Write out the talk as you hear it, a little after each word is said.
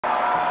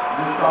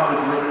song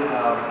was written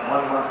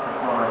 1 month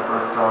before my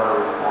first daughter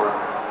was born.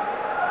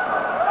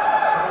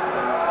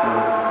 So it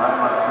was 9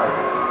 months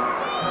pregnant.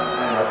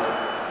 Anyway.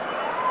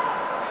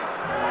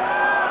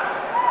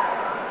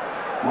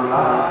 Well,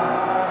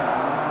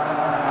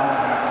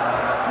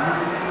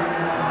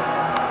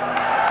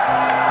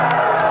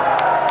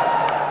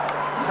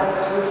 let's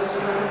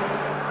restrain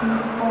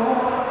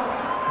before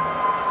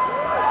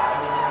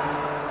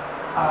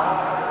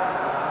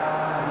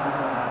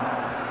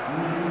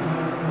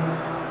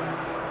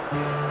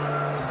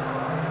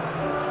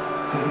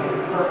to hit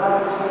the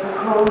lights and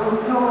close the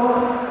door.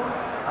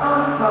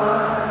 I'm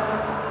fine,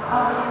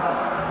 I'm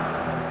fine.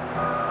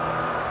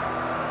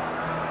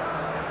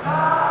 'Cause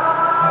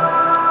I'm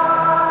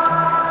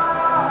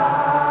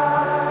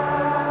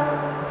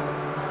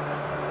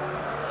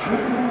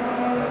tripping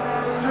in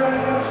this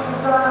strange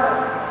design.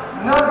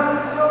 None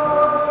is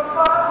yours, and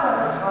fine,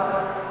 that's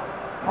fine.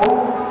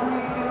 Hold the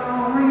wheel,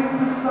 read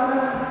the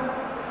sign.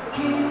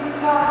 Keep the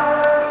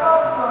tires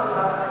off the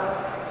line.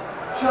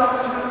 Just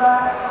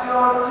relax,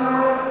 you're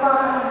doing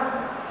fine.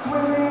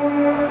 Swimming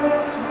in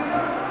this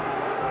wheel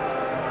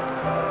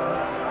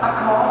I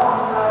call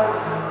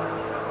life.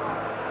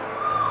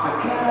 But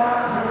can I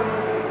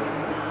play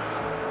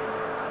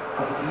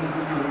a few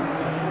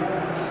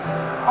days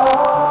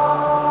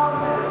on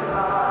this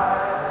high?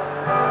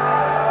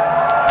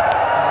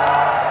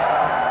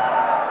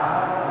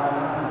 I'm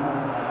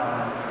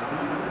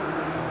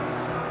feeling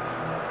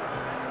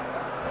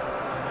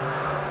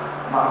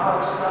my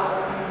heart's not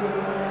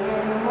beating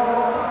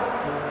anymore.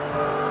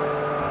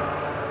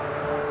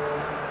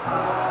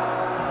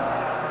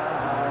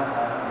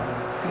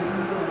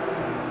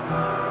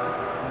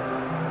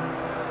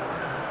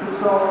 It's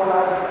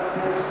alright,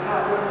 this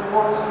happened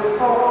once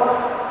before.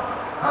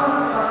 I'm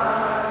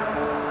fine,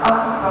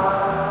 I'm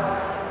fine.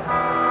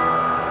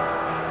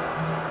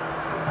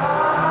 'Cause I'm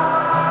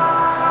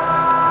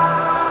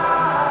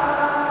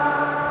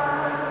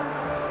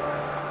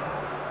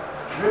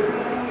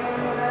dripping in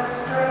this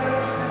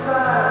strange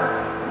design.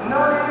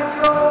 None is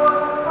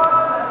yours and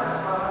one that's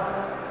mine.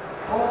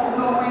 Hold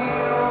the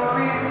wheel,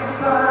 read the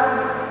sign.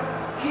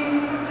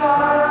 Keep the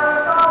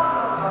tires off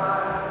the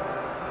line.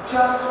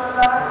 Just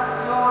relax,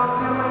 you're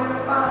doing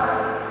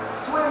fine.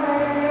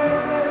 Swimming in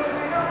this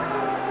real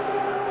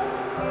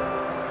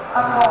I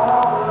call